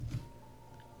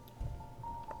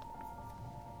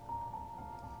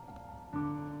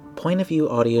Point of View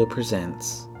Audio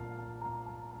presents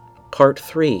Part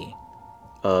 3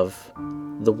 of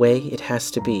The Way It Has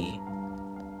to Be,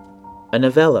 a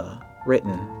novella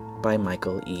written by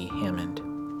Michael E. Hammond.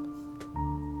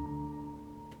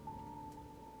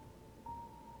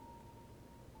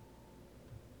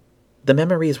 The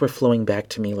memories were flowing back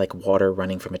to me like water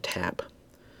running from a tap.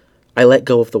 I let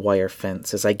go of the wire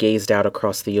fence as I gazed out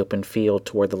across the open field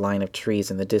toward the line of trees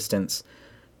in the distance,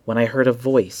 when I heard a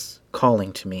voice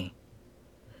calling to me.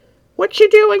 "What you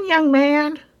doing, young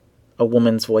man?" A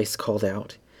woman's voice called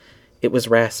out. It was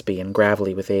raspy and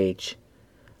gravelly with age.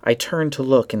 I turned to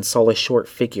look and saw a short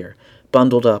figure,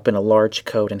 bundled up in a large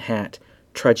coat and hat,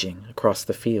 trudging across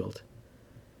the field.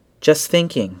 "Just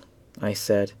thinking," I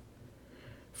said.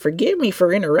 "Forgive me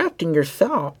for interrupting your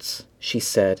thoughts," she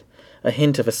said, a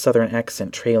hint of a southern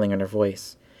accent trailing in her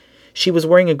voice. She was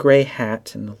wearing a gray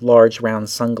hat and large round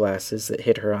sunglasses that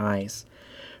hid her eyes.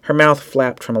 Her mouth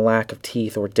flapped from a lack of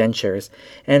teeth or dentures,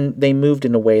 and they moved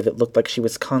in a way that looked like she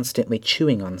was constantly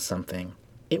chewing on something.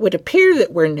 "It would appear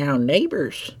that we're now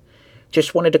neighbors.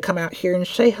 Just wanted to come out here and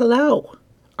say hello."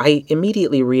 I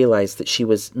immediately realized that she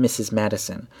was Mrs.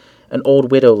 Madison, an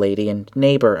old widow lady and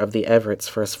neighbor of the Everetts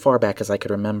for as far back as I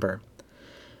could remember.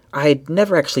 I'd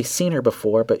never actually seen her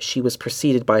before, but she was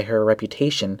preceded by her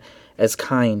reputation as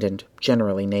kind and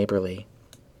generally neighborly.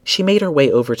 She made her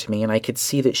way over to me, and I could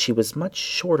see that she was much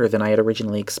shorter than I had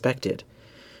originally expected.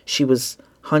 She was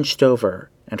hunched over,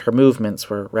 and her movements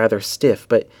were rather stiff,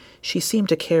 but she seemed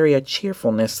to carry a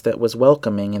cheerfulness that was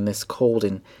welcoming in this cold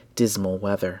and dismal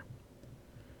weather.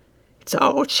 "It's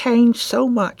all changed so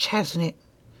much, hasn't it?"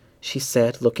 she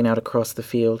said, looking out across the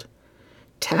field.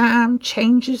 "Time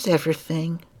changes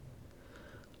everything."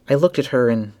 I looked at her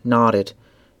and nodded,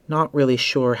 not really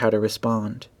sure how to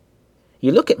respond.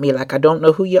 "You look at me like I don't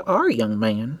know who you are, young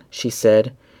man," she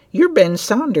said. "You're Ben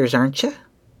Saunders, aren't you?"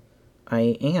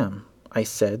 "I am," I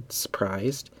said,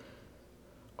 surprised.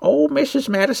 "Old Mrs.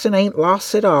 Madison ain't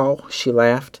lost at all," she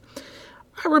laughed.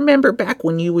 "I remember back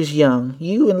when you was young,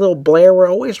 you and little Blair were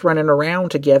always running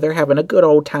around together, having a good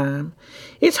old time.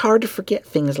 It's hard to forget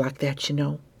things like that, you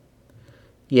know."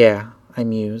 "Yeah," I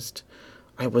mused.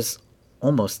 I was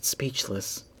almost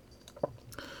speechless.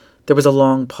 There was a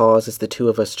long pause as the two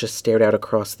of us just stared out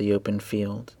across the open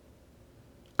field.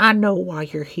 "I know why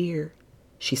you're here,"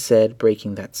 she said,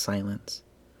 breaking that silence.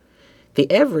 "The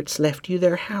Everetts left you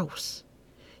their house.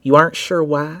 You aren't sure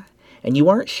why, and you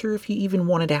aren't sure if you even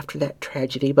wanted after that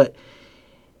tragedy, but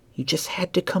you just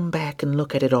had to come back and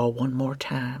look at it all one more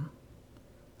time."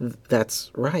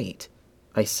 "That's right,"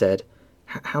 I said.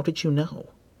 How did you know?"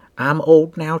 "I'm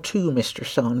old now too, Mr.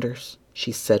 Saunders,"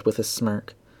 she said with a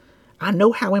smirk. "I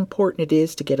know how important it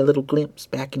is to get a little glimpse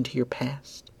back into your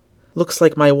past." "Looks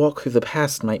like my walk through the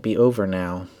past might be over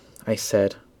now," I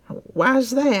said.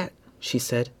 "Why's that?" she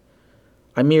said.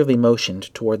 I merely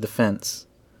motioned toward the fence.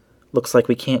 "Looks like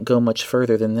we can't go much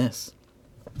further than this."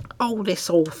 "Oh,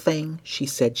 this old thing," she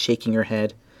said, shaking her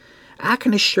head. "I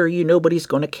can assure you nobody's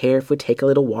going to care if we take a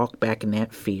little walk back in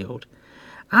that field.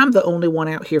 I'm the only one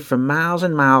out here for miles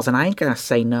and miles, and I ain't going to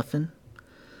say nothing."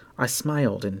 I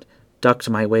smiled and ducked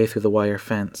my way through the wire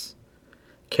fence.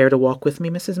 "Care to walk with me,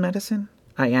 Mrs. Madison?"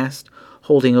 I asked,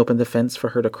 holding open the fence for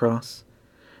her to cross.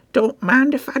 "Don't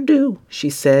mind if I do," she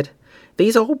said.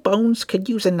 "These old bones could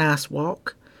use a nice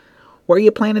walk. Where you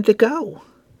planning to go?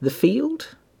 The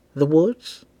field? The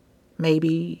woods?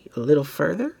 Maybe a little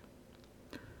further?"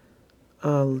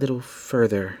 "A little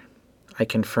further," I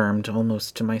confirmed,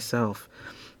 almost to myself.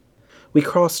 We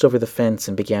crossed over the fence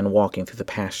and began walking through the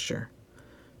pasture.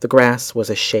 The grass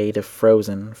was a shade of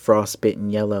frozen,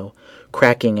 frost-bitten yellow,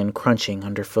 cracking and crunching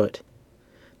underfoot.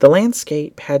 The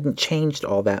landscape hadn't changed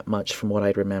all that much from what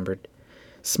I'd remembered.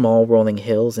 Small rolling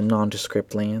hills and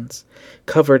nondescript lands,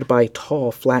 covered by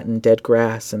tall, flattened dead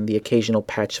grass and the occasional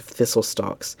patch of thistle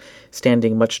stalks,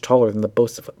 standing much taller than the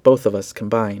both of us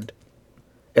combined.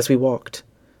 As we walked,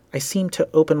 I seemed to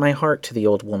open my heart to the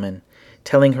old woman,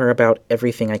 telling her about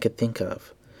everything I could think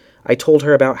of. I told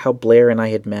her about how Blair and I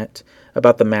had met,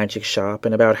 about the magic shop,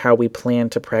 and about how we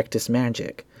planned to practice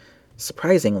magic.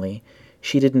 Surprisingly,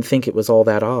 she didn't think it was all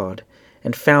that odd,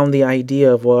 and found the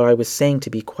idea of what I was saying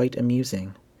to be quite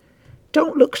amusing.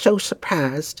 "Don't look so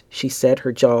surprised," she said,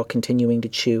 her jaw continuing to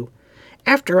chew.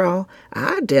 "After all,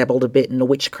 I dabbled a bit in the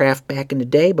witchcraft back in the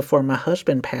day before my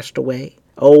husband passed away.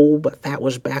 Oh, but that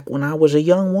was back when I was a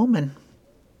young woman."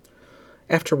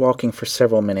 After walking for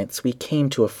several minutes, we came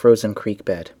to a frozen creek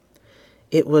bed.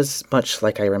 It was much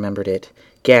like I remembered it,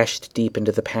 gashed deep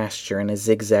into the pasture in a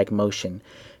zigzag motion,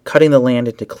 cutting the land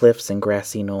into cliffs and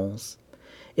grassy knolls.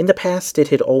 In the past, it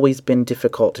had always been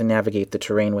difficult to navigate the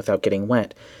terrain without getting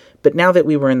wet, But now that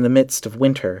we were in the midst of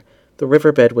winter, the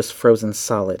riverbed was frozen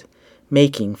solid,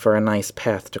 making for a nice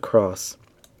path to cross.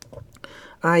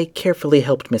 I carefully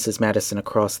helped Mrs. Madison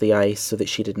across the ice so that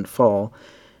she didn't fall,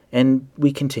 and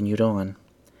we continued on.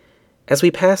 As we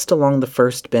passed along the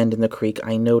first bend in the creek,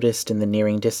 I noticed in the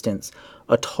nearing distance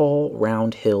a tall,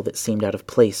 round hill that seemed out of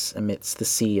place amidst the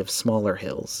sea of smaller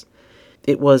hills.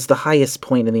 It was the highest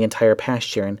point in the entire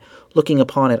pasture, and looking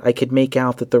upon it, I could make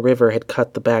out that the river had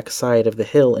cut the back side of the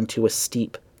hill into a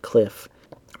steep cliff.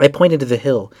 I pointed to the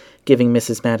hill, giving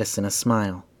Mrs. Madison a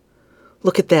smile.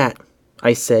 "Look at that,"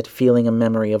 I said, feeling a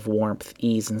memory of warmth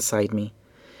ease inside me.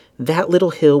 "That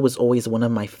little hill was always one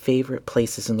of my favorite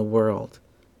places in the world."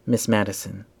 Miss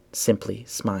Madison simply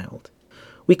smiled.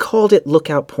 "We called it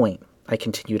Lookout Point," I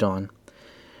continued on.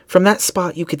 "From that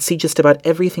spot you could see just about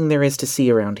everything there is to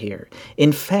see around here.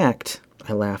 In fact,"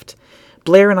 I laughed,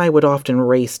 "Blair and I would often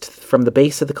race from the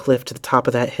base of the cliff to the top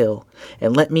of that hill,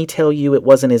 and let me tell you it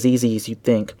wasn't as easy as you'd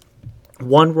think.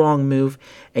 One wrong move,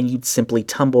 and you'd simply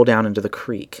tumble down into the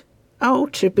creek." "Oh,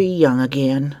 to be young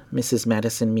again," Mrs.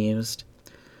 Madison mused.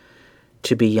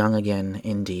 To be young again,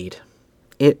 indeed.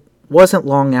 It wasn't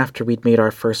long after we'd made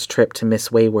our first trip to Miss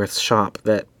Wayworth's shop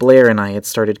that Blair and I had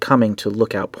started coming to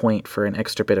Lookout Point for an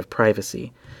extra bit of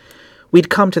privacy. We'd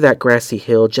come to that grassy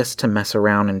hill just to mess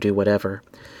around and do whatever.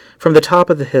 From the top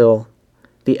of the hill,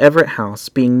 the Everett house,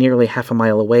 being nearly half a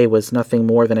mile away, was nothing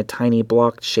more than a tiny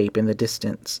block shape in the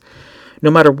distance. No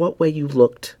matter what way you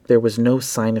looked, there was no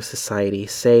sign of society,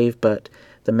 save but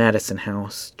the Madison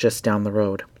house just down the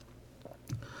road.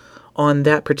 On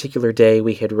that particular day,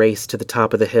 we had raced to the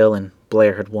top of the hill, and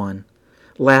Blair had won.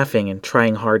 Laughing and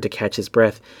trying hard to catch his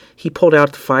breath, he pulled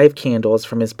out 5 candles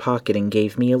from his pocket and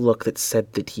gave me a look that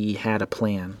said that he had a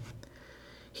plan.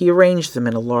 He arranged them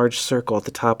in a large circle at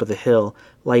the top of the hill,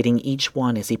 lighting each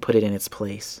one as he put it in its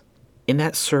place. In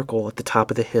that circle at the top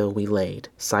of the hill we laid,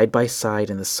 side by side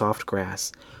in the soft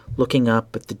grass, looking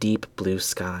up at the deep blue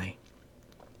sky.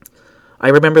 I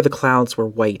remember the clouds were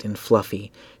white and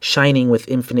fluffy, shining with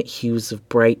infinite hues of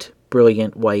bright,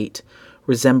 brilliant white,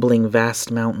 resembling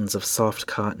vast mountains of soft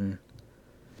cotton.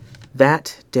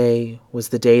 That day was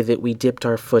the day that we dipped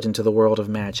our foot into the world of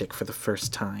magic for the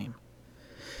first time.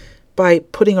 By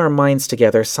putting our minds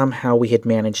together, somehow we had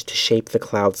managed to shape the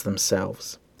clouds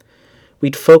themselves.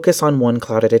 We'd focus on one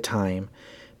cloud at a time.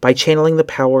 By channeling the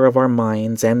power of our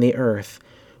minds and the earth,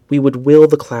 we would will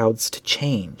the clouds to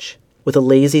change. With a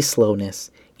lazy slowness,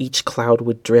 each cloud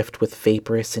would drift with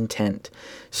vaporous intent,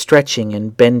 stretching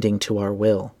and bending to our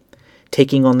will,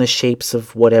 taking on the shapes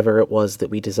of whatever it was that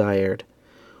we desired.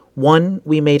 One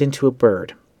we made into a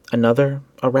bird, another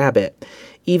a rabbit,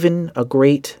 even a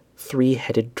great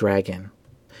 3-headed dragon.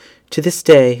 To this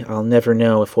day, I'll never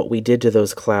know if what we did to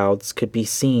those clouds could be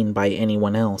seen by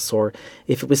anyone else, or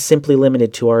if it was simply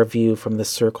limited to our view from the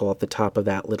circle at the top of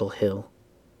that little hill.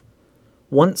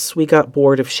 Once we got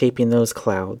bored of shaping those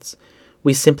clouds,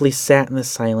 we simply sat in the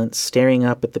silence, staring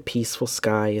up at the peaceful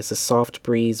sky as a soft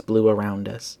breeze blew around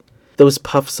us, those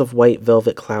puffs of white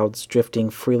velvet clouds drifting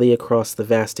freely across the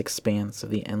vast expanse of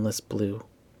the endless blue.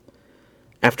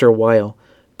 After a while,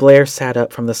 Blair sat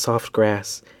up from the soft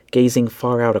grass, gazing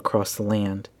far out across the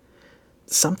land.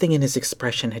 Something in his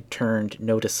expression had turned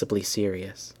noticeably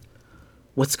serious.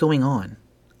 "What's going on?"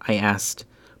 I asked,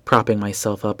 propping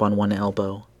myself up on one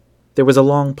elbow. There was a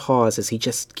long pause as he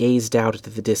just gazed out into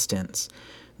the distance,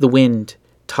 the wind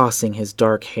tossing his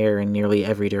dark hair in nearly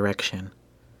every direction.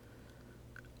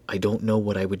 "I don't know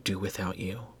what I would do without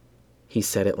you," he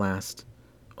said at last.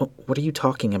 "Oh, what are you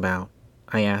talking about?"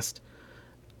 I asked.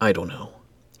 "I don't know,"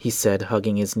 he said,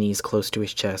 hugging his knees close to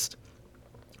his chest.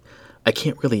 "I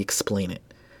can't really explain it.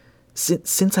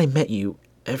 Since I met you,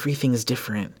 everything's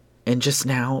different. And just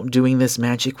now, doing this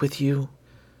magic with you..."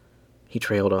 He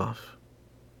trailed off.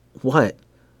 "What?"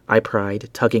 I pried,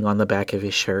 tugging on the back of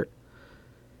his shirt.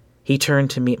 He turned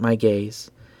to meet my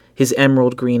gaze, his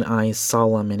emerald green eyes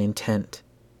solemn and intent.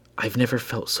 "I've never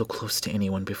felt so close to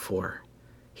anyone before,"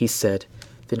 he said,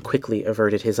 then quickly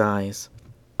averted his eyes.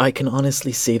 "I can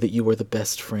honestly say that you are the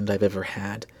best friend I've ever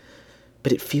had,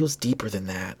 but it feels deeper than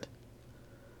that."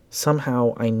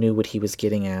 Somehow I knew what he was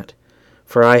getting at,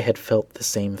 for I had felt the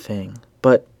same thing.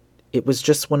 But it was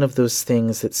just one of those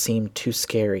things that seemed too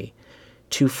scary,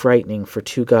 too frightening for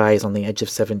 2 guys on the edge of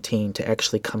 17 to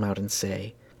actually come out and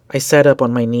say. I sat up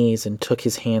on my knees and took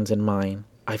his hands in mine.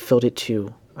 "I felt it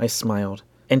too," I smiled.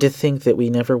 "And to think that we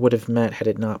never would have met had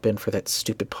it not been for that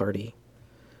stupid party."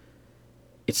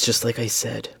 "It's just like I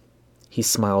said," he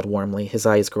smiled warmly, his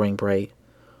eyes growing bright.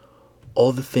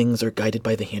 "All the things are guided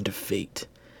by the hand of fate.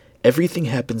 Everything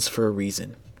happens for a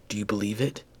reason. Do you believe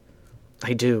it?"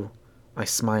 "I do," I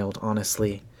smiled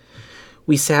honestly.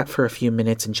 We sat for a few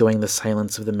minutes enjoying the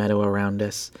silence of the meadow around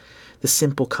us, the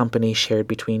simple company shared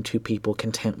between two people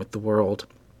content with the world.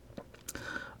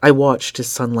 I watched as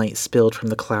sunlight spilled from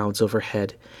the clouds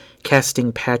overhead,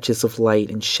 casting patches of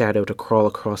light and shadow to crawl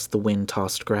across the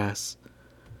wind-tossed grass.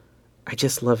 I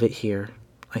just love it here,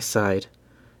 I sighed.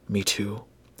 Me too,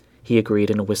 He agreed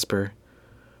in a whisper.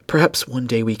 Perhaps one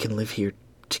day we can live here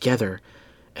together,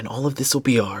 and all of this will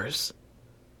be ours.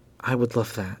 I would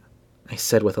love that, I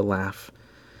said with a laugh.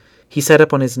 He sat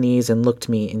up on his knees and looked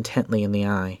me intently in the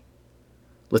eye.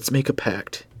 Let's make a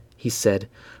pact, he said,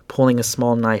 pulling a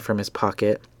small knife from his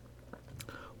pocket.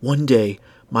 One day,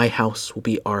 my house will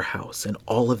be our house, and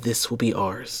all of this will be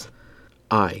ours.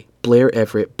 I, Blair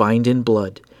Everett, bind in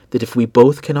blood that if we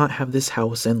both cannot have this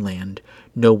house and land,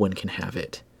 no one can have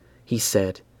it, he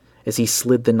said, as he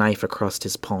slid the knife across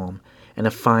his palm, and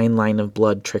a fine line of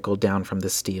blood trickled down from the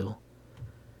steel.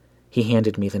 He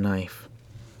handed me the knife.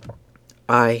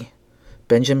 I,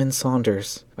 Benjamin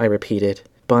Saunders, I repeated,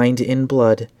 bind in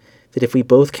blood that if we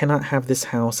both cannot have this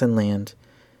house and land,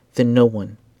 then no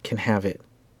one can have it.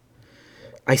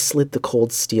 I slid the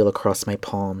cold steel across my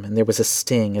palm, and there was a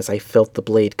sting as I felt the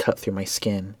blade cut through my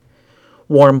skin.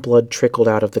 Warm blood trickled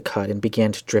out of the cut and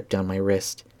began to drip down my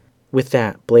wrist. With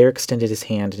that, Blair extended his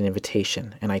hand in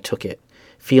invitation, and I took it,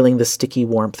 feeling the sticky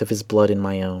warmth of his blood in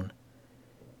my own.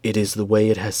 It is the way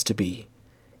it has to be,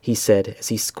 he said as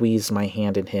he squeezed my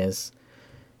hand in his.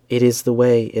 It is the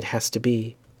way it has to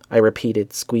be, I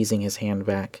repeated, squeezing his hand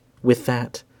back. With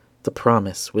that, the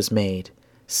promise was made,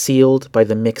 sealed by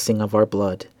the mixing of our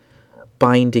blood,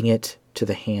 binding it to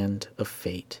the hand of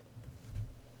fate.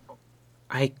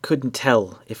 I couldn't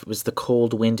tell if it was the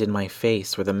cold wind in my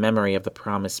face or the memory of the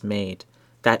promise made,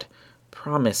 that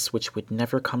promise which would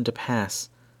never come to pass,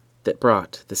 that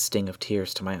brought the sting of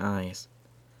tears to my eyes.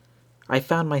 I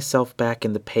found myself back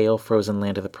in the pale, frozen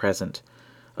land of the present,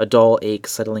 a dull ache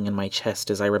settling in my chest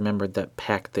as I remembered that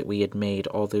pact that we had made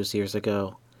all those years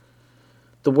ago.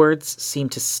 The words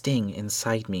seemed to sting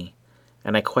inside me,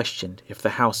 and I questioned if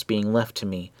the house being left to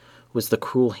me was the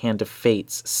cruel hand of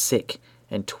fate's sick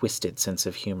and twisted sense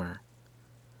of humor.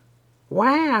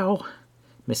 "Wow,"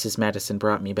 Mrs. Madison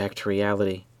brought me back to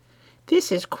reality.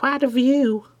 "This is quite a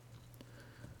view."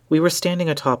 We were standing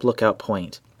atop Lookout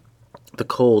Point, the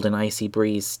cold and icy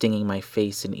breeze stinging my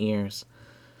face and ears.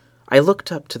 I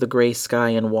looked up to the gray sky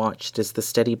and watched as the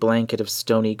steady blanket of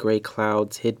stony gray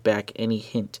clouds hid back any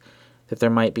hint that there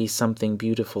might be something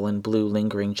beautiful and blue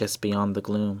lingering just beyond the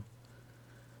gloom.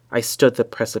 I stood the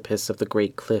precipice of the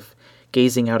great cliff,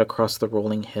 gazing out across the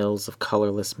rolling hills of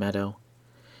colorless meadow.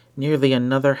 Nearly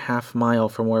another half-mile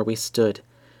from where we stood,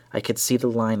 I could see the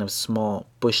line of small,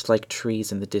 bush-like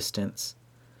trees in the distance.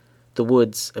 The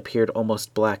woods appeared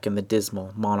almost black in the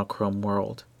dismal, monochrome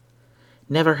world.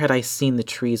 Never had I seen the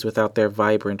trees without their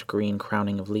vibrant green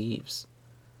crowning of leaves.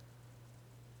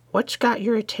 "What's got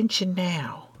your attention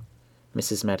now?"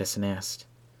 Mrs. Madison asked.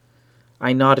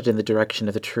 I nodded in the direction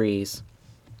of the trees.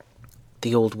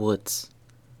 "The old woods,"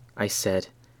 I said,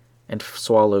 and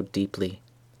swallowed deeply.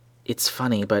 It's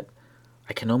funny, but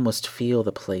I can almost feel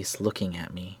the place looking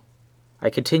at me. I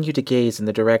continued to gaze in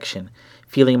the direction,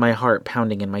 feeling my heart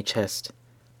pounding in my chest.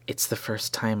 It's the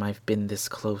first time I've been this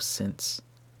close since...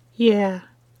 "Yeah,"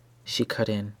 she cut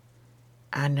in.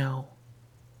 "I know."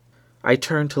 I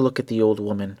turned to look at the old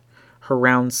woman, her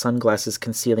round sunglasses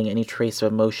concealing any trace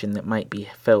of emotion that might be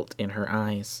felt in her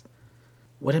eyes.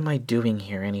 "What am I doing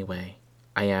here anyway?"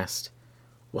 I asked.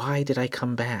 "Why did I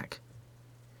come back?"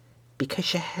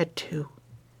 "Because you had to,"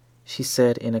 she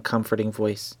said in a comforting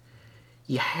voice.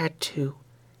 "You had to,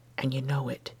 and you know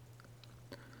it."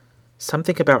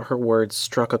 Something about her words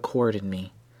struck a chord in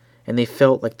me, and they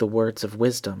felt like the words of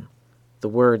wisdom, the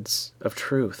words of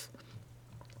truth.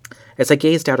 As I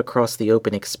gazed out across the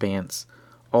open expanse,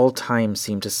 all time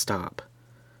seemed to stop.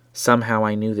 Somehow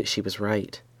I knew that she was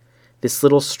right. This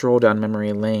little stroll down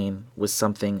memory lane was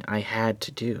something I had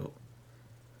to do.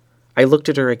 I looked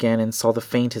at her again and saw the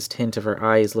faintest hint of her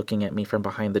eyes looking at me from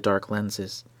behind the dark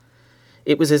lenses.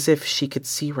 It was as if she could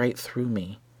see right through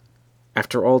me.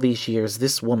 After all these years,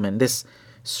 this woman, this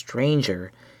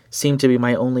stranger, seemed to be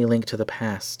my only link to the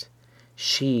past.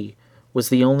 She was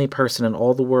the only person in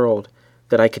all the world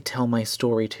that I could tell my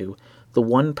story to, the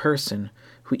one person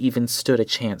who even stood a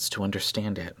chance to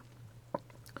understand it.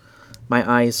 My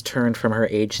eyes turned from her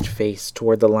aged face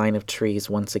toward the line of trees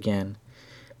once again.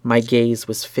 My gaze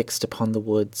was fixed upon the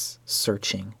woods,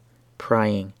 searching,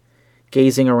 prying,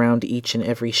 gazing around each and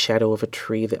every shadow of a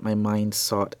tree that my mind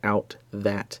sought out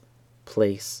that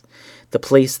place, the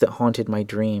place that haunted my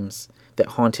dreams, that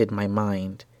haunted my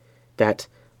mind, that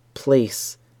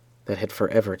place that had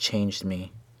forever changed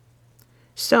me.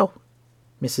 So,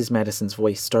 Mrs. Madison's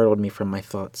voice startled me from my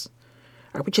thoughts.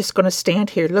 Are we just going to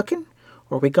stand here looking,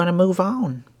 or are we going to move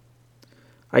on?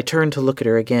 I turned to look at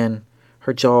her again,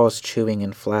 her jaws chewing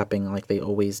and flapping like they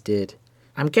always did.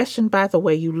 I'm guessing by the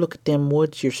way you look at them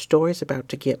woods your story's about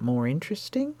to get more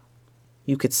interesting?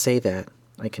 You could say that,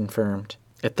 I confirmed.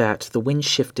 At that, the wind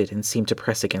shifted and seemed to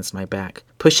press against my back,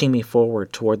 pushing me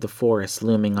forward toward the forest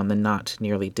looming on the not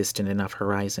nearly distant enough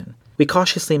horizon. We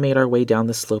cautiously made our way down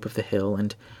the slope of the hill,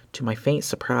 and, to my faint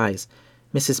surprise,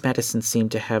 Mrs. Madison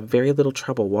seemed to have very little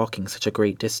trouble walking such a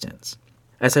great distance.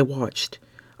 As I watched,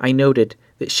 I noted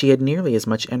that she had nearly as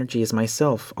much energy as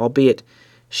myself, albeit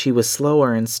she was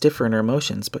slower and stiffer in her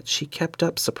motions, but she kept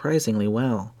up surprisingly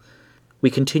well.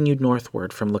 We continued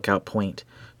northward from Lookout Point,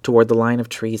 toward the line of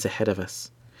trees ahead of us.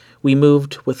 We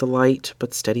moved with a light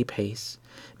but steady pace.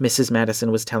 Mrs.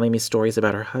 Madison was telling me stories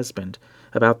about her husband,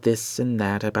 about this and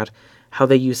that, about how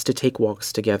they used to take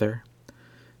walks together.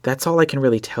 That's all I can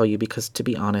really tell you because, to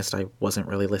be honest, I wasn't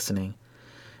really listening.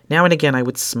 Now and again I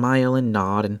would smile and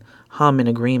nod and hum in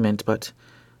agreement, but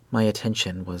my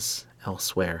attention was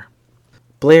elsewhere.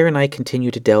 Blair and I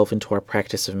continued to delve into our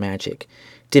practice of magic,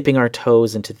 dipping our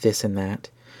toes into this and that.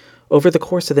 Over the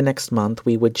course of the next month,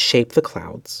 we would shape the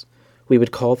clouds. We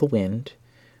would call the wind.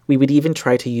 We would even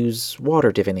try to use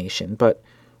water divination, but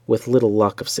with little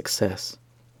luck of success.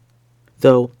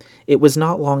 Though it was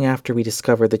not long after we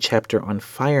discovered the chapter on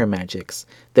fire magics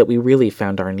that we really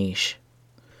found our niche.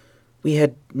 We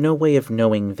had no way of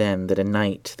knowing then that a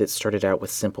night that started out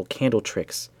with simple candle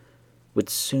tricks would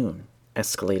soon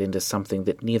escalate into something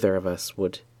that neither of us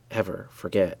would ever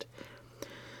forget.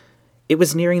 It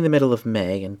was nearing the middle of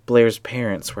May, and Blair's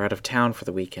parents were out of town for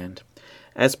the weekend.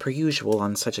 As per usual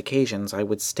on such occasions, I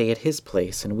would stay at his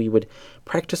place, and we would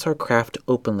practice our craft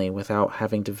openly without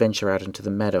having to venture out into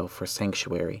the meadow for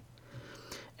sanctuary.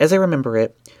 As I remember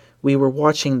it, we were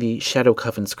watching the Shadow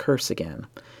Coven's curse again.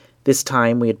 This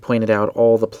time we had pointed out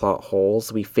all the plot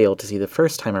holes we failed to see the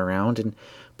first time around, and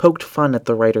poked fun at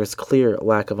the writer's clear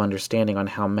lack of understanding on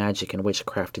how magic and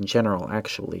witchcraft in general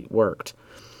actually worked.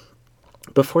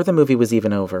 Before the movie was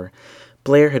even over,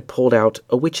 Blair had pulled out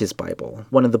a witch's Bible,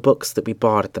 one of the books that we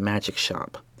bought at the magic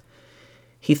shop.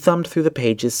 He thumbed through the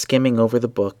pages, skimming over the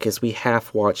book as we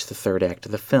half-watched the third act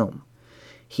of the film.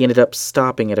 He ended up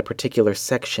stopping at a particular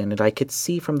section, and I could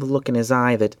see from the look in his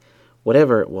eye that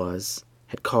whatever it was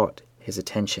had caught his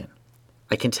attention.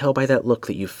 "I can tell by that look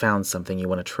that you've found something you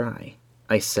want to try,"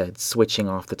 I said, switching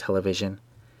off the television.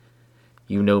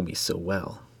 "You know me so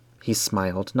well." He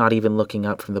smiled, not even looking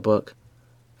up from the book.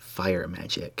 "Fire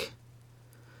magic."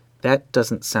 "That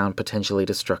doesn't sound potentially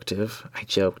destructive," I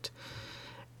joked.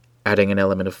 "Adding an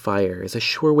element of fire is a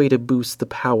sure way to boost the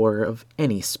power of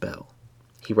any spell,"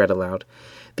 he read aloud.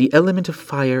 "The element of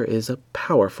fire is a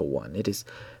powerful one. It is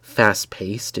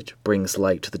fast-paced, it brings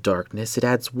light to the darkness, it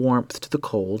adds warmth to the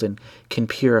cold, and can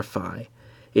purify.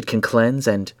 It can cleanse,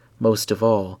 and, most of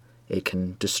all, it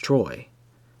can destroy."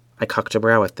 I cocked a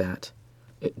brow at that.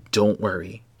 "Don't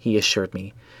worry," he assured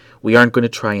me. "We aren't going to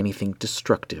try anything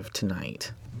destructive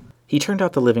tonight." He turned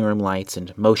out the living room lights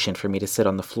and motioned for me to sit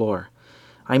on the floor.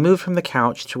 I moved from the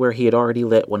couch to where he had already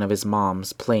lit one of his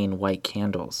mom's plain white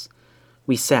candles.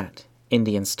 We sat,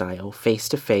 Indian style, face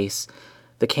to face,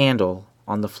 the candle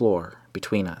on the floor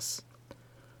between us.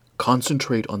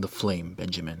 "Concentrate on the flame,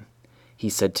 Benjamin," he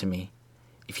said to me.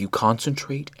 "If you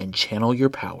concentrate and channel your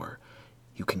power,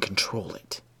 you can control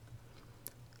it."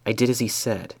 I did as he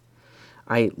said.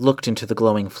 I looked into the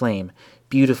glowing flame,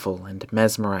 beautiful and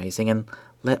mesmerizing, and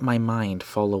let my mind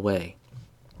fall away.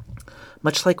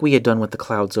 Much like we had done with the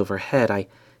clouds overhead, I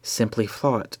simply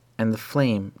thought, and the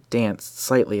flame danced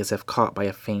slightly as if caught by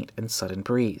a faint and sudden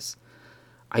breeze.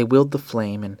 I willed the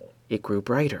flame, and it grew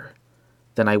brighter.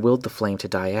 Then I willed the flame to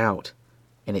die out,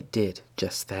 and it did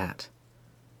just that.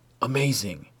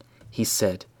 "Amazing," he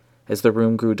said, as the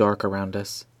room grew dark around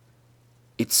us.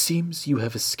 "It seems you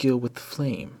have a skill with the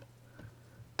flame."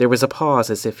 There was a pause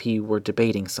as if he were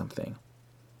debating something.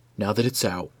 "Now that it's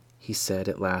out," he said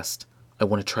at last, "I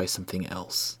want to try something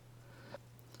else."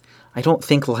 "I don't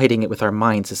think lighting it with our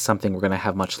minds is something we're going to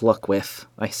have much luck with,"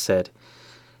 I said.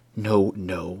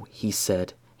 No, he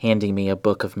said, handing me a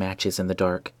book of matches in the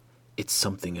dark. "It's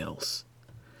something else."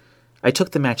 I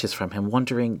took the matches from him,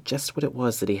 wondering just what it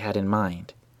was that he had in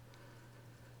mind.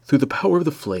 "Through the power of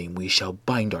the flame we shall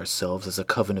bind ourselves as a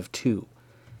Coven of Two,"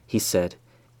 he said.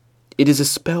 "It is a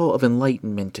spell of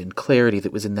enlightenment and clarity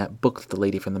that was in that book that the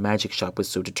lady from the magic shop was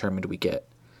so determined we get."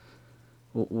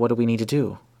 "What do we need to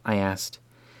do?" I asked.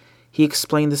 He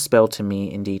explained the spell to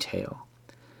me in detail,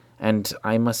 and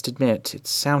I must admit it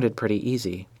sounded pretty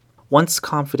easy. Once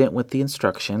confident with the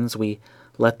instructions, we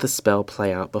let the spell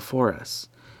play out before us.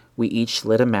 We each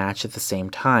lit a match at the same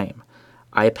time.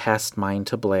 I passed mine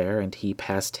to Blair, and he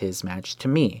passed his match to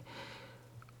me.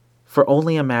 For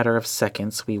only a matter of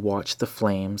seconds we watched the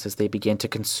flames as they began to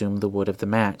consume the wood of the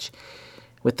match.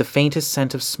 With the faintest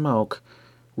scent of smoke,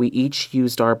 we each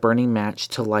used our burning match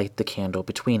to light the candle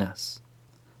between us.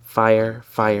 Fire,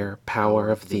 fire, power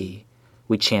of thee,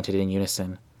 we chanted in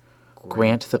unison.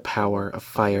 Grant the power of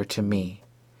fire to me.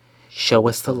 Show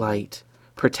us the light,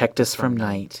 protect us from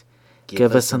night,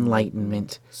 give us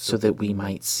enlightenment so that we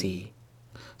might see.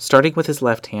 Starting with his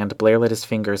left hand, Blair let his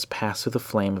fingers pass through the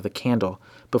flame of the candle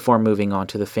before moving on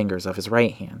to the fingers of his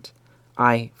right hand.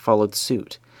 I followed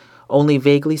suit, only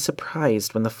vaguely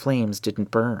surprised when the flames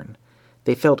didn't burn.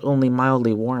 They felt only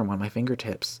mildly warm on my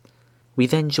fingertips. We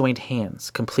then joined hands,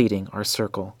 completing our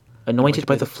circle. Anointed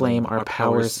by the flame, our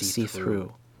powers see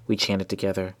through, we chanted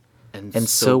together. And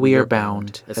so we are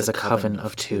bound as a coven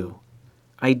of two.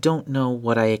 I don't know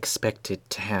what I expected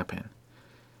to happen.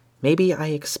 Maybe I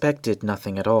expected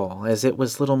nothing at all, as it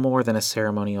was little more than a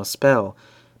ceremonial spell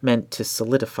meant to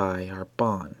solidify our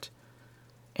bond.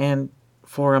 And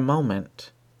for a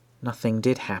moment, nothing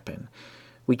did happen.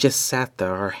 We just sat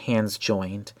there, our hands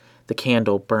joined, the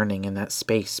candle burning in that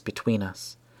space between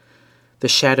us. The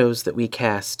shadows that we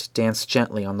cast danced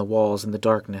gently on the walls in the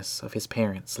darkness of his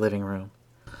parents' living room.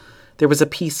 There was a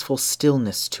peaceful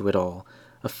stillness to it all,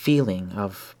 a feeling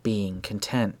of being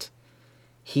content.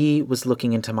 He was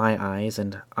looking into my eyes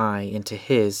and I into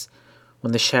his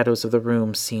when the shadows of the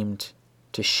room seemed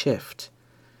to shift.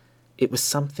 It was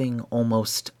something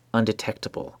almost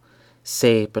undetectable,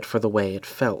 save but for the way it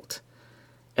felt.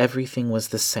 Everything was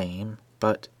the same,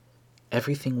 but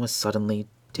everything was suddenly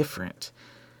different.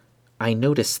 I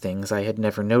noticed things I had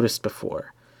never noticed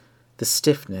before. The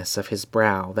stiffness of his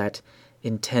brow, that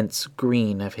intense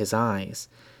green of his eyes,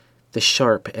 the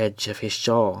sharp edge of his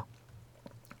jaw.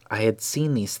 I had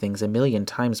seen these things a million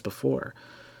times before,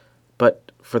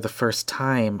 but for the first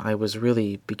time I was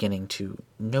really beginning to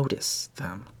notice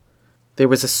them. There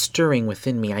was a stirring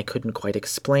within me I couldn't quite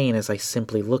explain as I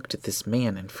simply looked at this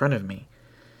man in front of me.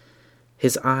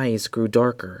 His eyes grew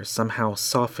darker, somehow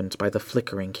softened by the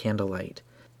flickering candlelight.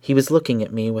 He was looking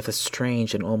at me with a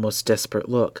strange and almost desperate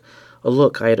look, a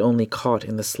look I had only caught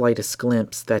in the slightest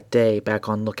glimpse that day back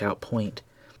on Lookout Point.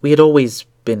 We had always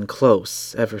been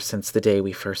close, ever since the day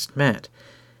we first met.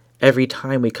 Every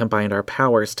time we combined our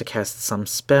powers to cast some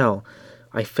spell,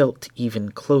 I felt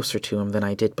even closer to him than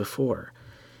I did before.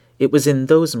 It was in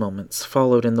those moments,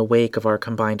 followed in the wake of our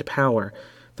combined power,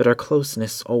 that our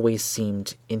closeness always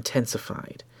seemed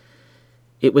intensified.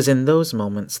 It was in those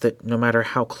moments that no matter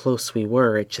how close we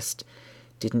were, it just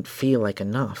didn't feel like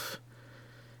enough.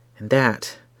 And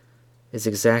that is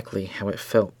exactly how it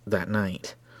felt that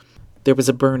night. There was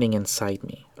a burning inside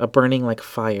me, a burning like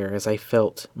fire as I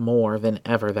felt more than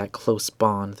ever that close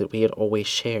bond that we had always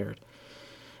shared.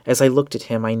 As I looked at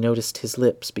him, I noticed his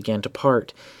lips began to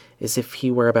part, as if he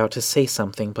were about to say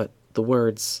something, but the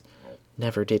words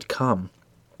never did come.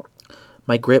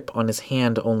 My grip on his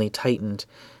hand only tightened,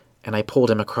 and I pulled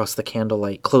him across the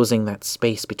candlelight, closing that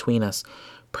space between us,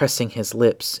 pressing his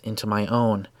lips into my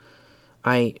own.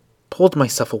 I pulled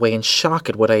myself away in shock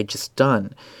at what I had just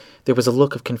done. There was a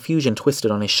look of confusion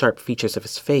twisted on his sharp features of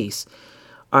his face.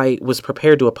 I was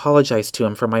prepared to apologize to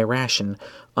him for my rash and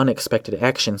unexpected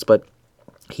actions, but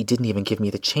he didn't even give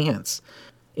me the chance.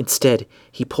 Instead,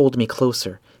 he pulled me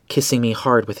closer, kissing me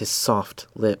hard with his soft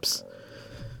lips.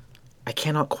 I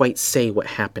cannot quite say what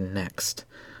happened next.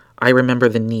 I remember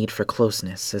the need for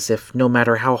closeness, as if no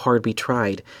matter how hard we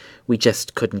tried, we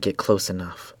just couldn't get close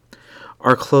enough.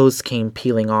 Our clothes came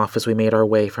peeling off as we made our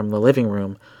way from the living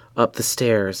room, up the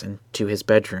stairs, and to his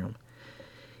bedroom.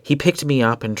 He picked me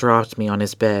up and dropped me on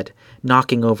his bed,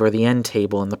 knocking over the end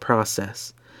table in the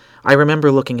process. I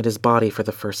remember looking at his body for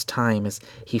the first time as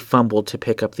he fumbled to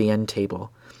pick up the end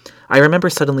table. I remember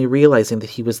suddenly realizing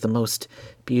that he was the most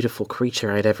beautiful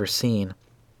creature I'd ever seen.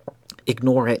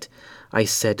 "Ignore it," I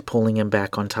said, pulling him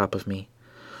back on top of me.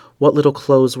 What little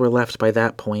clothes were left by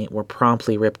that point were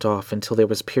promptly ripped off until there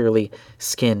was purely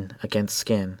skin against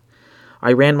skin.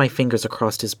 I ran my fingers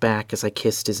across his back as I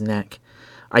kissed his neck.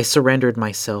 I surrendered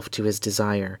myself to his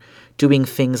desire, doing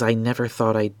things I never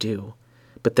thought I'd do.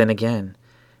 But then again,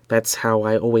 that's how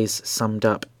I always summed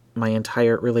up my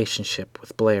entire relationship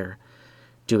with Blair,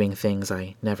 doing things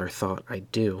I never thought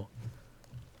I'd do.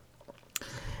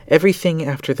 Everything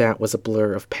after that was a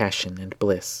blur of passion and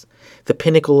bliss. The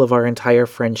pinnacle of our entire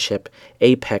friendship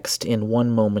apexed in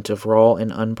one moment of raw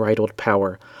and unbridled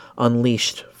power,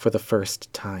 unleashed for the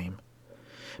first time.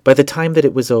 By the time that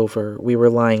it was over, we were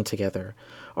lying together,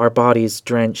 our bodies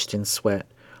drenched in sweat,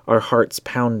 our hearts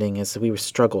pounding as we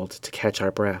struggled to catch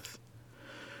our breath.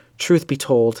 Truth be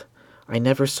told, I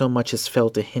never so much as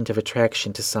felt a hint of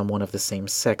attraction to someone of the same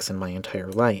sex in my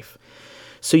entire life,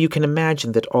 so you can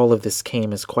imagine that all of this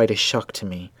came as quite a shock to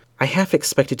me. I half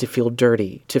expected to feel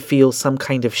dirty, to feel some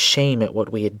kind of shame at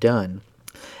what we had done,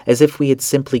 as if we had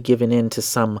simply given in to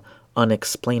some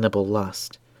unexplainable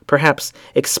lust. Perhaps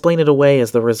explain it away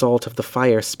as the result of the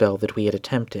fire spell that we had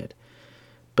attempted.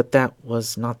 But that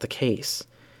was not the case.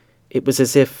 It was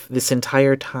as if this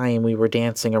entire time we were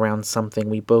dancing around something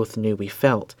we both knew we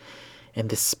felt, and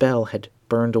this spell had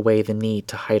burned away the need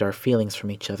to hide our feelings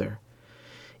from each other.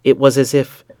 It was as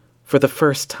if, for the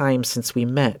first time since we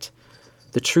met,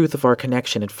 the truth of our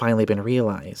connection had finally been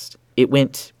realized. It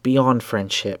went beyond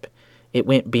friendship. It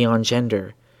went beyond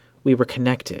gender. We were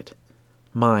connected.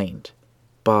 Mind,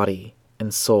 body,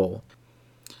 and soul.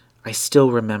 I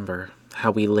still remember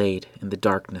how we laid in the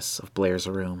darkness of Blair's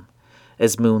room,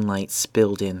 as moonlight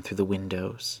spilled in through the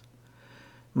windows.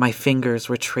 My fingers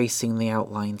were tracing the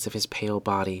outlines of his pale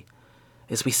body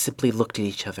as we simply looked at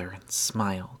each other and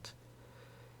smiled.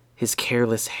 His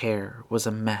careless hair was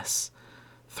a mess,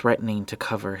 threatening to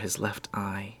cover his left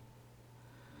eye.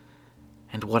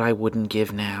 And what I wouldn't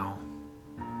give now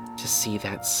to see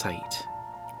that sight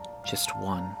just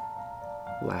one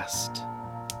last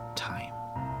time.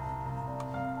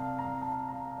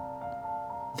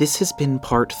 This has been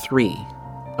part 3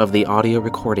 of the audio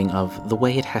recording of The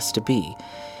Way It Has to Be.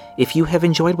 If you have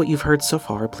enjoyed what you've heard so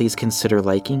far, please consider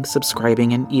liking,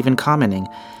 subscribing, and even commenting,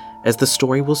 as the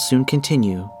story will soon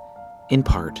continue in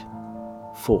part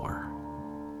 4.